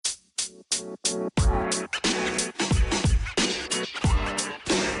Hey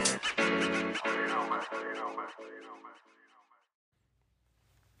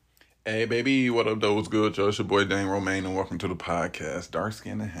baby, what up though? What's good, Joe? It's your boy Dane Romaine and welcome to the podcast, Dark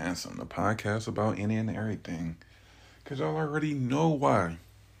Skin and Handsome, the podcast about any and everything. Cause y'all already know why.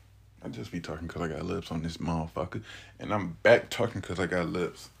 I just be talking cause I got lips on this motherfucker. And I'm back talking cause I got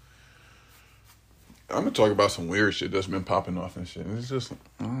lips. I'm gonna talk about some weird shit that's been popping off and shit. It's just,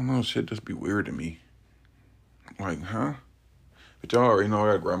 I don't know, shit just be weird to me. Like, huh? But y'all already know I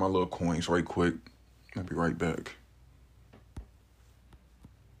gotta grab my little coins right quick. I'll be right back.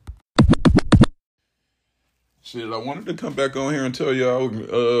 Shit, I wanted to come back on here and tell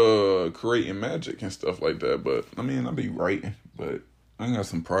y'all creating magic and stuff like that, but I mean, I be writing, but I got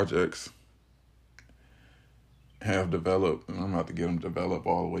some projects have developed, and I'm about to get them developed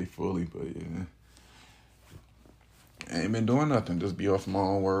all the way fully, but yeah. I ain't been doing nothing, just be off my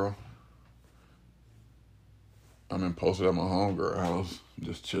own world. I'm been posted at my homegirl house,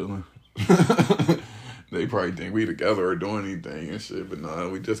 just chilling. They probably think we together or doing anything and shit, but nah,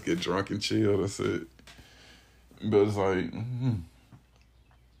 we just get drunk and chill, that's it. But it's like, and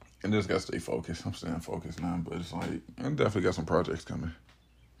just gotta stay focused. I'm staying focused now, but it's like, I definitely got some projects coming.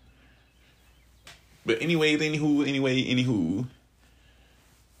 But anywho,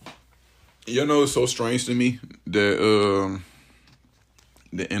 you know, it's so strange to me that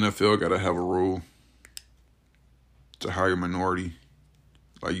the NFL gotta have a rule to hire minority.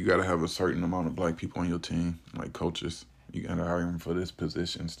 Like, you gotta have a certain amount of black people on your team, like coaches. You gotta hire them for this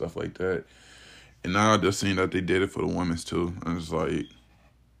position, stuff like that. And now I just seen that they did it for the women's too. And it's like,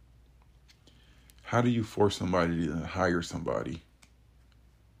 how do you force somebody to hire somebody?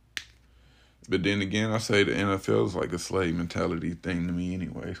 But then again, I say the NFL is like a slave mentality thing to me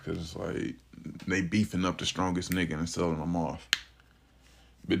anyways, because it's like they beefing up the strongest nigga and selling them off.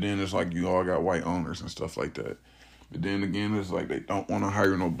 But then it's like you all got white owners and stuff like that. But then again, it's like they don't want to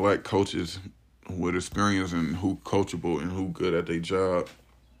hire no black coaches with experience and who coachable and who good at their job.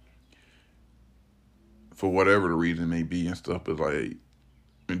 For whatever the reason may be and stuff, but like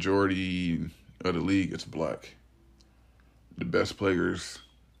majority of the league, it's black. The best players,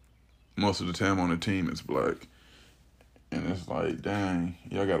 most of the time on the team, it's black. And it's like, dang,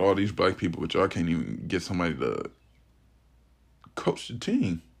 y'all got all these black people, but y'all can't even get somebody to coach the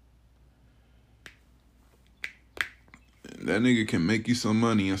team. That nigga can make you some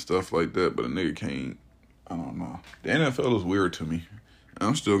money and stuff like that, but a nigga can't, I don't know. The NFL is weird to me.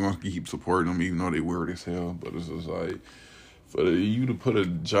 I'm still going to keep supporting them, even though they weird as hell. But it's just like, for you to put a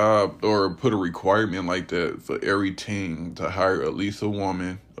job or put a requirement like that for every team to hire at least a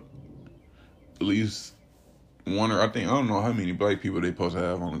woman, at least one, or I don't know how many black people they supposed to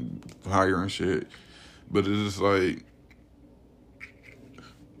have on hiring shit. But it's just like,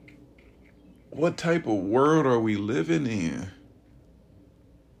 what type of world are we living in?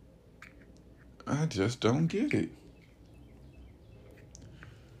 I just don't get it.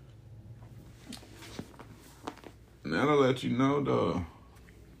 Now to let you know, though,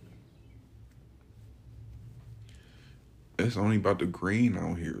 it's only about the green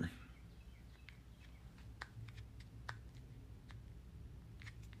out here.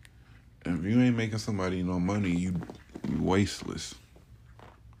 If you ain't making somebody no money, you wasteless.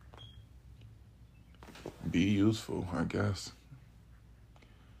 Be useful, I guess.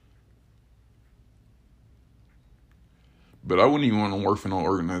 But I wouldn't even want to work for no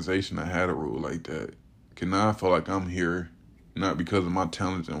organization that had a rule like that. Cause now I feel like I'm here, not because of my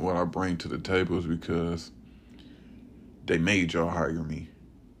talents and what I bring to the table, is because they made y'all hire me.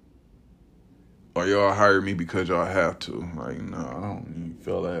 Or y'all hire me because y'all have to. Like, no, I don't even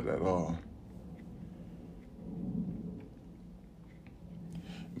feel that at all.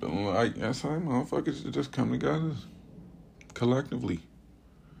 But like, that's how motherfuckers just come together collectively.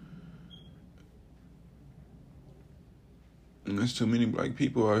 And there's too many black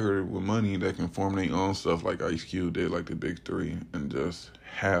people out here with money that can form their own stuff like Ice Cube did, like the Big Three, and just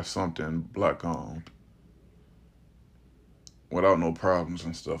have something black-owned without no problems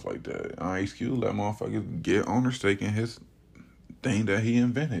and stuff like that. Ice Cube let motherfuckers get owner stake in his thing that he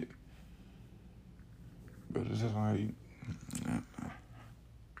invented. But it's just like,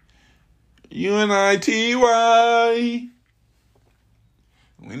 UNITY.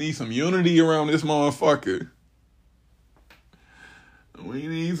 We need some unity around this motherfucker. We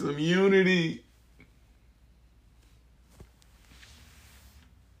need some unity.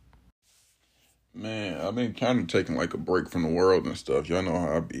 Man, I've been kind of taking like a break from the world and stuff. Y'all know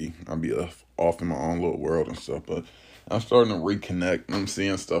how I be. I be off in my own little world and stuff. But I'm starting to reconnect. I'm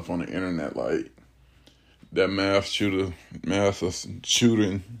seeing stuff on the internet like that mass shooting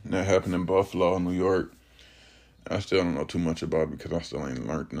that happened in Buffalo, New York. I still don't know too much about it because I still ain't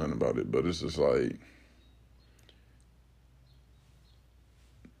learned nothing about it. But it's just like,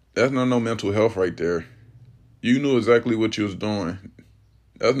 that's not no mental health right there. You knew exactly what you was doing.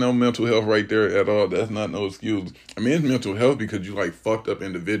 That's no mental health right there at all. That's not no excuse. I mean, it's mental health because you like fucked up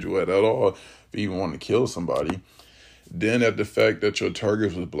individual at all if you even want to kill somebody. Then at the fact that your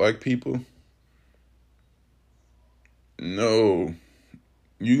target was black people. No.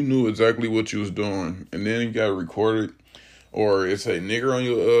 You knew exactly what you was doing. And then you got to record it. Or it's a nigger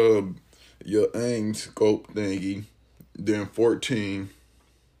on your aim scope thingy. Then 14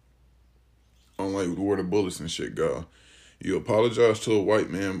 on like where the bullets and shit go. You apologize to a white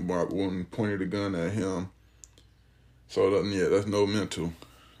man when pointed a gun at him. So that's no mental.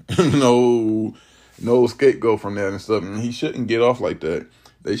 no scapegoat from that and stuff. And he shouldn't get off like that.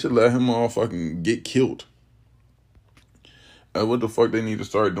 They should let him all fucking get killed. What the fuck they need to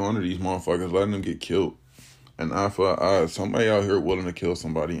start doing to these motherfuckers? Letting them get killed. An eye for an eye. Somebody out here willing to kill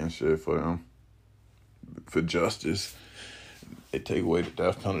somebody and shit for them. For justice. They take away the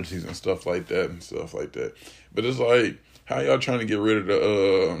death penalties and stuff like that. But it's like, how y'all trying to get rid of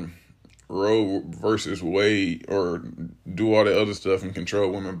the Roe versus Wade or do all the other stuff and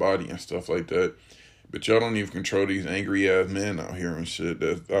control women's body and stuff like that? But y'all don't even control these angry ass men out here and shit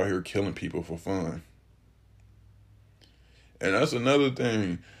that's out here killing people for fun. And that's another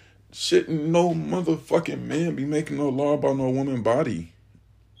thing. Shit, no motherfucking man be making no law about no woman's body.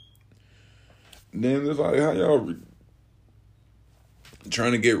 Then it's like, how y'all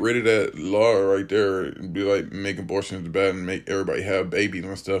trying to get rid of that law right there and be like, make abortions bad and make everybody have babies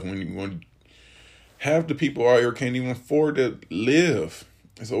and stuff when you want half the people out here can't even afford to live.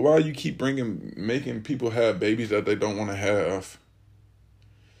 So why you keep making people have babies that they don't want to have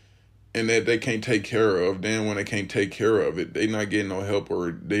and that they can't take care of? Then when they can't take care of it, they not getting no help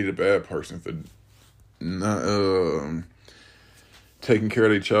or they the bad person for not taking care of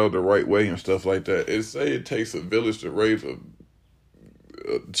their child the right way and stuff like that. It takes a village to raise a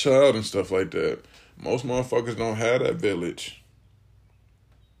child and stuff like that. Most motherfuckers don't have that village.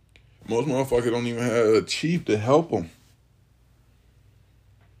 Most motherfuckers don't even have a chief to help them.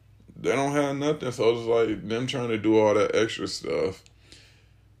 They don't have nothing, so it's like them trying to do all that extra stuff.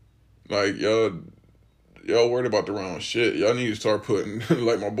 Like, y'all worried about the wrong shit. Y'all need to start putting,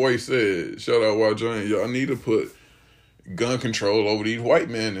 like my boy said, shout out YJ, y'all need to put gun control over these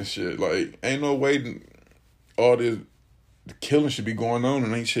white men and shit. Like, ain't no way all this killing should be going on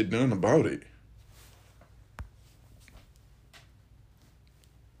and ain't shit done about it.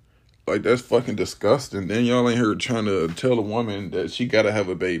 Like, that's fucking disgusting. Then y'all ain't here trying to tell a woman that she gotta have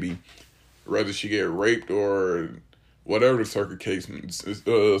a baby, whether she get raped or whatever the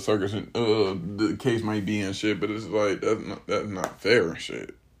case might be and shit. But it's like, that's not fair and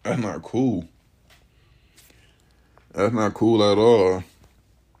shit. That's not cool. That's not cool at all.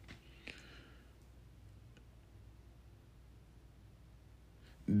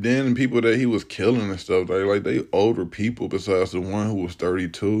 Then people that he was killing and stuff, they older people besides the one who was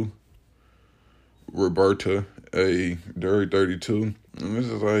 32. Roberta A. Dury 32. And this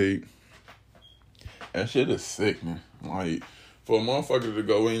is like, that shit is sick, man. Like, for a motherfucker to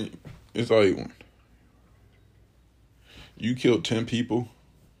go in, it's like, you killed 10 people.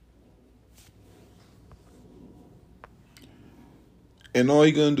 And all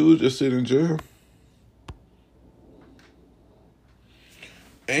you gonna do is just sit in jail.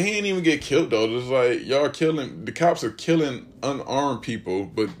 And he didn't even get killed, though. It's like, the cops are killing unarmed people,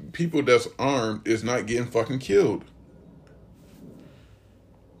 but people that's armed is not getting fucking killed.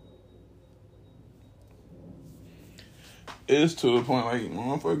 It's to the point, like,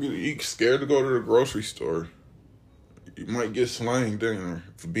 motherfucker, you scared to go to the grocery store. You might get slanged there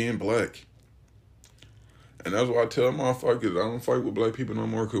for being black. And that's why I tell motherfuckers, I don't fight with black people no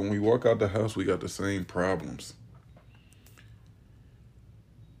more, because when we walk out the house, we got the same problems.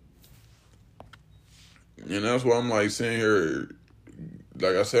 And that's why I'm like sitting here,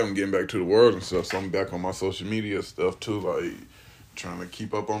 like I said, I'm getting back to the world and stuff, so I'm back on my social media stuff too, like trying to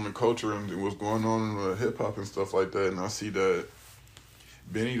keep up on the culture and what's going on in the hip-hop and stuff like that. And I see that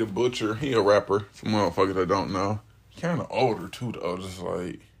Benny the Butcher, he a rapper, for motherfuckers that don't know. Kind of older too, though, just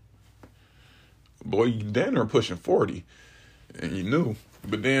like, boy, you damn near pushing 40, and you knew.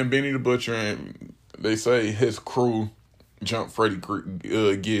 But then Benny the Butcher, and they say his crew jumped Freddie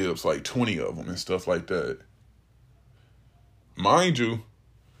Gibbs, like 20 of them and stuff like that. Mind you,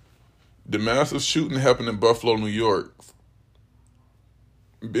 the massive shooting happened in Buffalo, New York.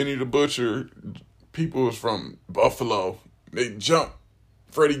 Benny the Butcher, people was from Buffalo. They jumped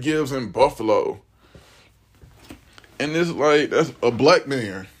Freddie Gibbs in Buffalo. And it's like, that's a black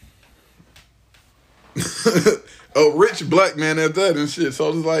man. A rich black man at that and shit. So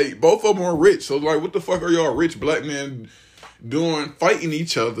it's like, both of them are rich. So like, what the fuck are y'all rich black men doing, fighting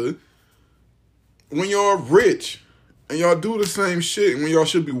each other when y'all rich and y'all do the same shit when y'all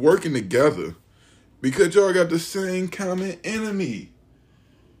should be working together because y'all got the same common enemy?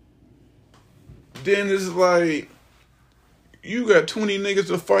 Then it's like, you got 20 niggas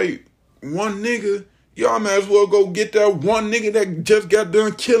to fight one nigga. Y'all might as well go get that one nigga that just got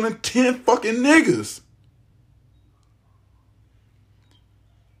done killing 10 fucking niggas.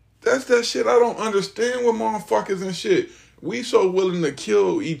 That's that shit I don't understand with motherfuckers and shit. We so willing to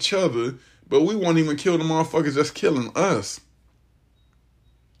kill each other, but we won't even kill the motherfuckers that's killing us.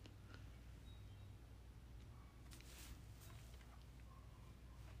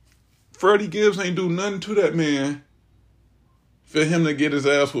 Freddie Gibbs ain't do nothing to that man for him to get his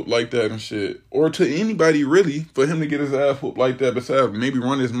ass whooped like that and shit. Or to anybody really for him to get his ass whooped like that besides maybe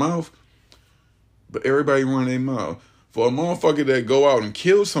run his mouth. But everybody run their mouth. For a motherfucker that go out and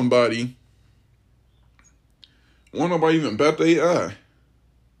kill somebody, won't nobody even bat their eye.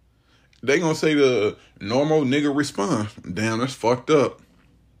 They gonna say the normal nigga response. Damn, that's fucked up.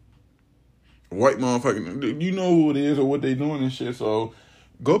 White motherfucker, you know who it is or what they doing and shit, so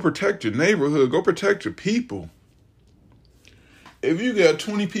go protect your neighborhood. Go protect your people. If you got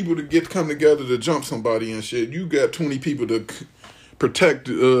 20 people to come together to jump somebody and shit, you got 20 people to protect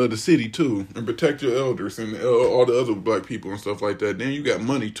the city too, and protect your elders and all the other black people and stuff like that. Then you got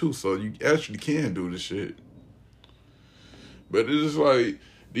money too, so you actually can do this shit. But it's just like,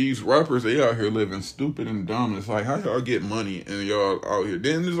 these rappers, they out here living stupid and dumb. It's like, how y'all get money and y'all out here?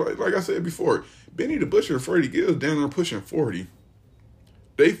 Then it's like I said before, Benny the Butcher and Freddie Gibbs down there pushing 40.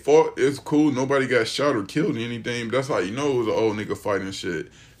 They fought, it's cool, nobody got shot or killed or anything. That's how you know it was an old nigga fighting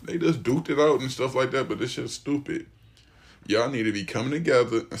shit. They just duked it out and stuff like that, but this shit's stupid. Y'all need to be coming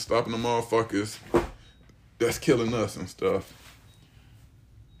together and stopping the motherfuckers that's killing us and stuff.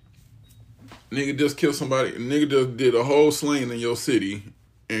 Nigga just killed somebody, nigga just did a whole slaying in your city,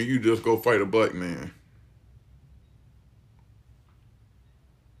 and you just go fight a black man.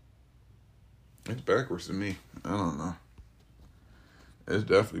 It's backwards to me. I don't know. It's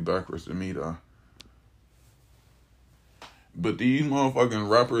definitely backwards to me, though. But these motherfucking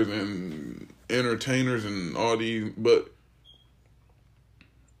rappers and entertainers and all these, but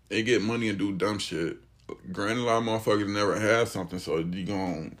they get money and do dumb shit. Granted, a lot of motherfuckers never had something, so you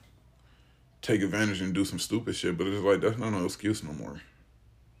gonna take advantage and do some stupid shit, but it's like, that's not no excuse no more.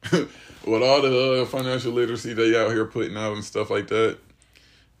 With all the financial literacy they out here putting out and stuff like that,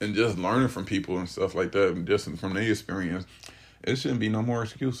 and just learning from people and stuff like that, and just from their experience, it shouldn't be no more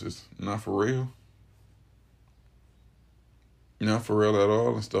excuses. Not for real. Not for real at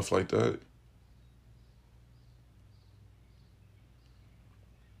all and stuff like that.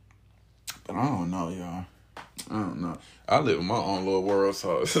 But I don't know, y'all. I don't know. I live in my own little world,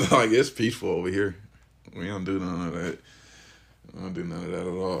 so it's like, it's peaceful over here. We don't do none of that. We don't do none of that at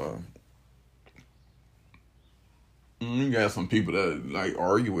all. You got some people that like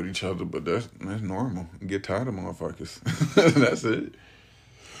argue with each other, but that's normal. Get tired of motherfuckers. That's it.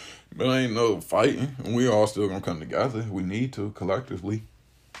 But ain't no fighting. We all still gonna come together. We need to collectively.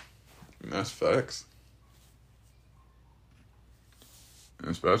 And that's facts. And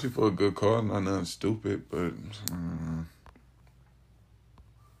especially for a good cause, not nothing stupid, but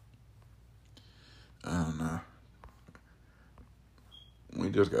I don't know.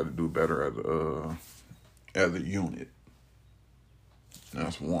 We just got to do better as a unit.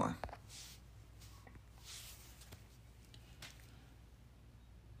 That's one.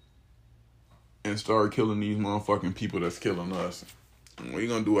 And start killing these motherfucking people that's killing us. We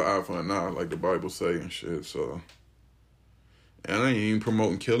gonna do an eye for an eye, like the Bible say and shit, so. And I ain't even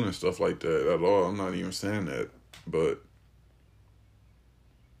promoting killing and stuff like that at all. I'm not even saying that. But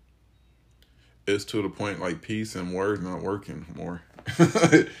it's to the point like peace and words not working more.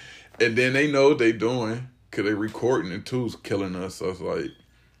 And then they know what they doing, because they recording it too, is killing us. So it's like,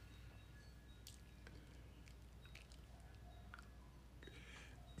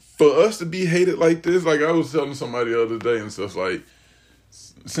 for us to be hated like this, like I was telling somebody the other day and stuff, like,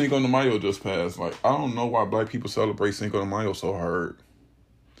 Cinco de Mayo just passed. Like, I don't know why black people celebrate Cinco de Mayo so hard.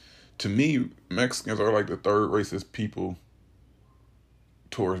 To me, Mexicans are like the third racist people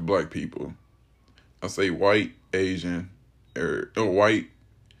towards black people. I say white, Asian, white,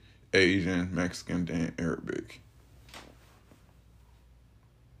 Asian, Mexican, then Arabic.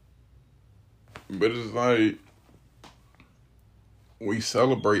 But it's like, we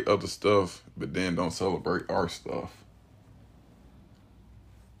celebrate other stuff, but then don't celebrate our stuff.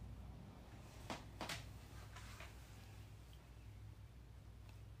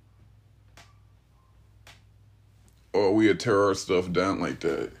 or we'll tear our stuff down like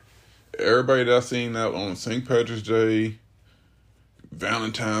that. Everybody that seen that on St. Patrick's Day,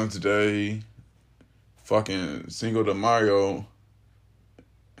 Valentine's Day, fucking Cinco de Mayo,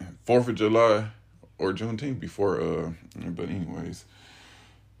 4th of July, or Juneteenth before, but anyways,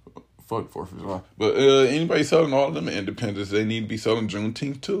 fuck 4th of July. But anybody selling all of them independence, they need to be selling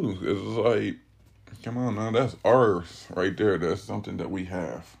Juneteenth too. It's like, come on now, that's ours right there. That's something that we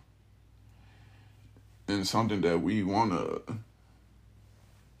have. And something that we want to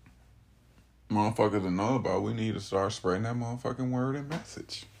motherfuckers to know about. We need to start spreading that motherfucking word and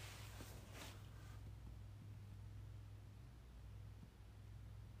message.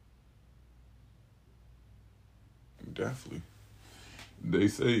 Definitely. They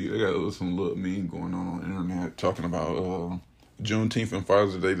say they got some little meme going on the internet talking about Juneteenth and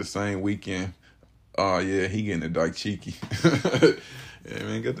Father's Day the same weekend. Oh yeah, he getting it like cheeky. Yeah,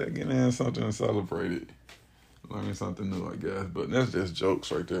 man, get in something and celebrate it. Learning something new, I guess. But that's just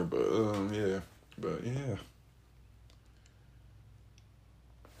jokes right there. But yeah.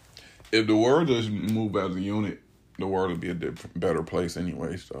 If the world does move as a unit, the world would be a better place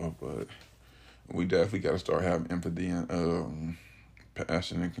anyway. So, but we definitely got to start having empathy and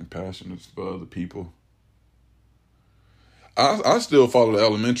passion and compassion for other people. I still follow the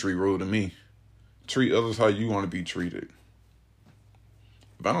elementary rule to me. Treat others how you want to be treated.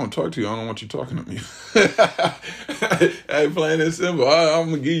 If I don't talk to you, I don't want you talking to me. Hey, plain and simple. I'm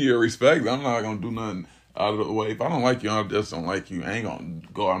going to give you a respect. I'm not going to do nothing out of the way. If I don't like you, I just don't like you. I ain't going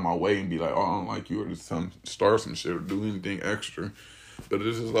to go out of my way and be like, oh, I don't like you, or just start some shit or do anything extra. But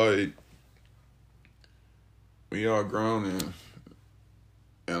it's just like, we all grown and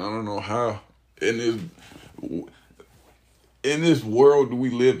I don't know how in this world we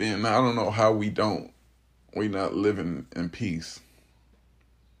live in, I don't know how we not living in peace.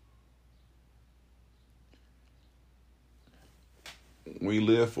 We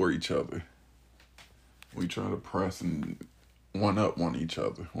live for each other. We try to press and one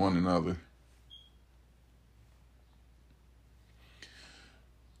another.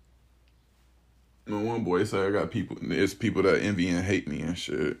 My one boy said I got it's people that envy and hate me and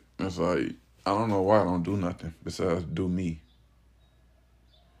shit. It's like, I don't know why I don't do nothing besides do me.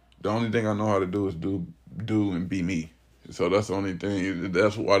 The only thing I know how to do is do and be me. So that's the only thing.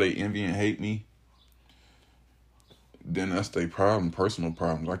 That's why they envy and hate me. Then that's their problem, personal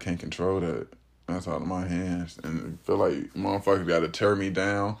problems. I can't control that. That's out of my hands. And I feel like motherfuckers got to tear me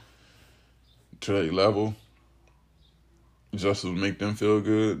down to a level just to make them feel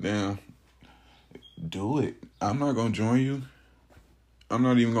good. Damn, do it. I'm not going to join you. I'm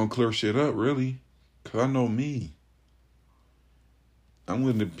not even going to clear shit up, really. Because I know me. I'm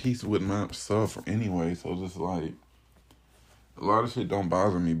living in peace with myself anyway. So just like, a lot of shit don't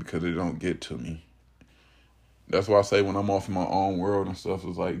bother me because it don't get to me. That's why I say when I'm off in my own world and stuff,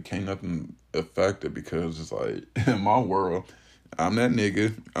 it's like, can't nothing affect it, because it's like, in my world, I'm that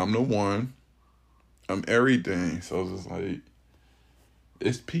nigga, I'm the one, I'm everything. So it's just like,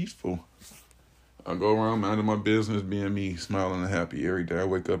 it's peaceful. I go around minding my business, being me, smiling and happy every day. I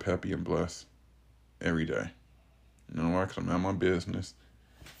wake up happy and blessed every day. You know why? Because I'm at my business.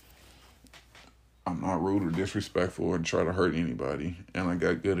 I'm not rude or disrespectful or try to hurt anybody. And I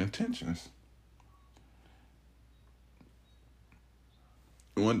got good intentions.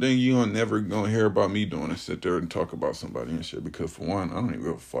 One thing you never gonna hear about me doing is sit there and talk about somebody and shit. Because for one, I don't even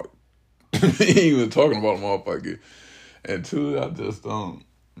give a fuck. Even talking about a motherfucker. And two, I just don't.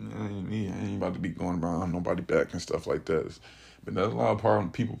 I ain't about to be going around nobody back and stuff like that. But there's a lot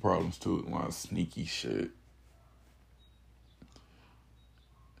of people problems too. A lot of sneaky shit.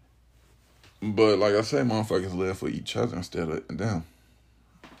 But like I say, motherfuckers live for each other instead of them.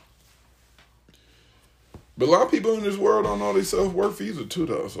 But a lot of people in this world don't know their self-worth either too,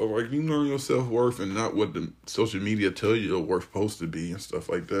 though. So like, you learn your self-worth and not what the social media tell you your worth supposed to be and stuff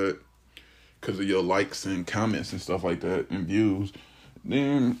like that, because of your likes and comments and stuff like that and views,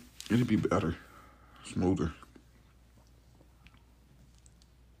 then it'll be better, smoother.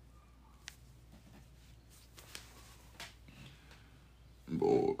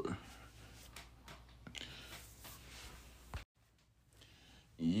 Boy.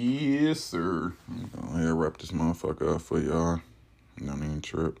 Yes, sir. I'm going to wrap this motherfucker up for y'all. Don't even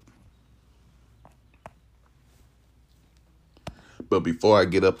trip. But before I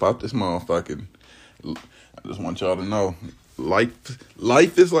get up out this motherfucking, I just want y'all to know,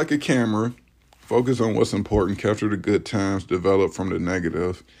 life is like a camera. Focus on what's important, capture the good times, develop from the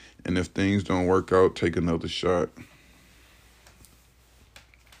negative, and if things don't work out, take another shot.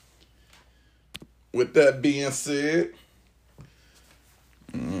 With that being said,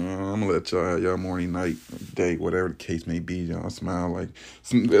 I'm going to let that y'all have y'all morning, night, day, whatever the case may be. Y'all smile like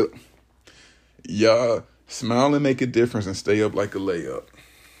y'all smile and make a difference and stay up like a layup.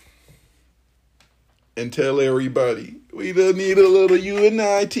 And tell everybody we don't need a little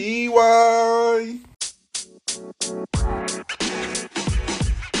UNITY.